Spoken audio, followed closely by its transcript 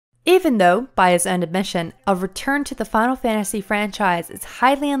Even though, by his own admission, a return to the Final Fantasy franchise is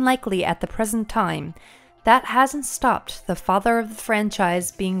highly unlikely at the present time, that hasn't stopped the father of the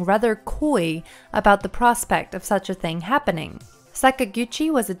franchise being rather coy about the prospect of such a thing happening.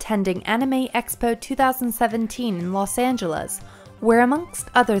 Sakaguchi was attending Anime Expo 2017 in Los Angeles, where amongst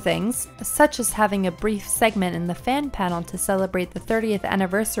other things, such as having a brief segment in the fan panel to celebrate the 30th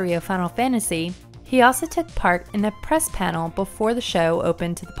anniversary of Final Fantasy, he also took part in a press panel before the show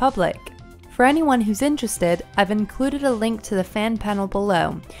opened to the public. For anyone who's interested, I've included a link to the fan panel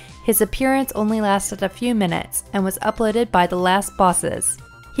below. His appearance only lasted a few minutes and was uploaded by the Last Bosses.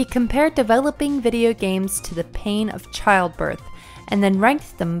 He compared developing video games to the pain of childbirth, and then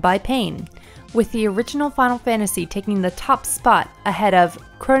ranked them by pain, with the original Final Fantasy taking the top spot ahead of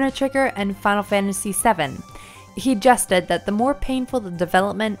Chrono Trigger and Final Fantasy VII. He jested that the more painful the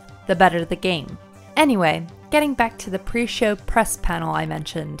development, the better the game. Anyway, getting back to the pre-show press panel I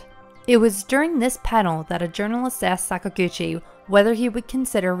mentioned. It was during this panel that a journalist asked Sakaguchi whether he would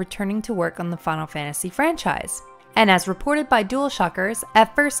consider returning to work on the Final Fantasy franchise. And as reported by DualShockers,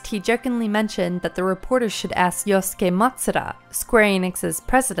 at first he jokingly mentioned that the reporters should ask Yosuke Matsuda, Square Enix's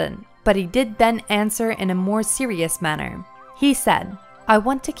president, but he did then answer in a more serious manner. He said, "I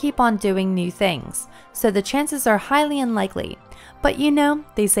want to keep on doing new things, so the chances are highly unlikely, but you know,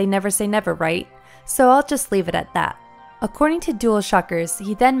 they say never, right? So I'll just leave it at that." According to DualShockers,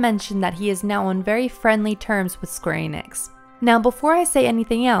 he then mentioned that he is now on very friendly terms with Square Enix. Now before I say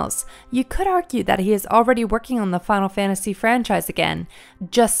anything else, you could argue that he is already working on the Final Fantasy franchise again,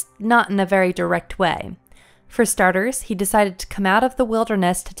 just not in a very direct way. For starters, he decided to come out of the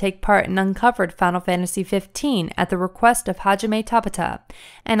wilderness to take part in Uncovered Final Fantasy XV at the request of Hajime Tabata,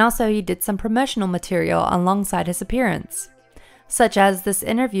 and also he did some promotional material alongside his appearance, such as this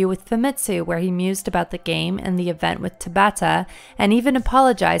interview with Famitsu where he mused about the game and the event with Tabata, and even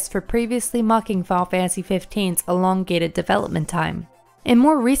apologized for previously mocking Final Fantasy XV's elongated development time. In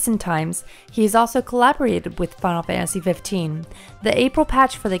more recent times, he has also collaborated with Final Fantasy XV. The April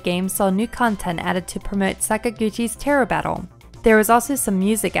patch for the game saw new content added to promote Sakaguchi's Terror Battle. There was also some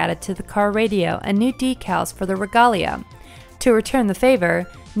music added to the car radio and new decals for the regalia. To return the favor,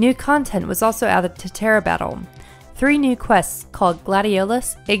 new content was also added to Terror Battle. 3 new quests called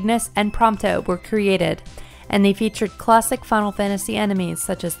Gladiolus, Ignis, and Prompto were created, and they featured classic Final Fantasy enemies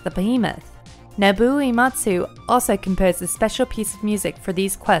such as the Behemoth. Nobuo Uematsu also composed a special piece of music for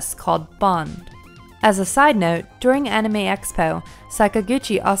these quests called Bond. As a side note, during Anime Expo,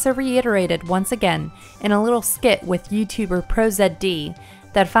 Sakaguchi also reiterated once again, in a little skit with YouTuber ProZD,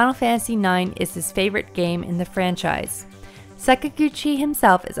 that Final Fantasy IX is his favorite game in the franchise. Sakaguchi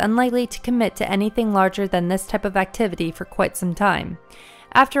himself is unlikely to commit to anything larger than this type of activity for quite some time.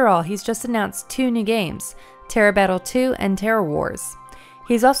 After all, he's just announced 2 new games, Terror Battle 2 and Terror Wars.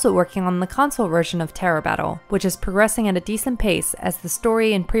 He's also working on the console version of Terror Battle, which is progressing at a decent pace as the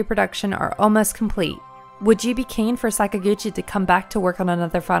story and pre-production are almost complete. Would you be keen for Sakaguchi to come back to work on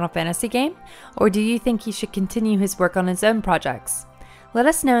another Final Fantasy game? Or do you think he should continue his work on his own projects? Let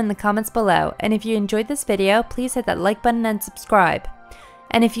us know in the comments below, and if you enjoyed this video, please hit that like button and subscribe.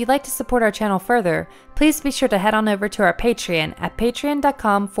 And if you'd like to support our channel further, please be sure to head on over to our Patreon at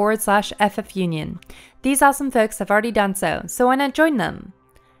patreon.com/ffunion. These awesome folks have already done so why not join them?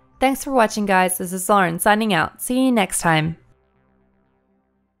 Thanks for watching guys, this is Lauren signing out, see you next time.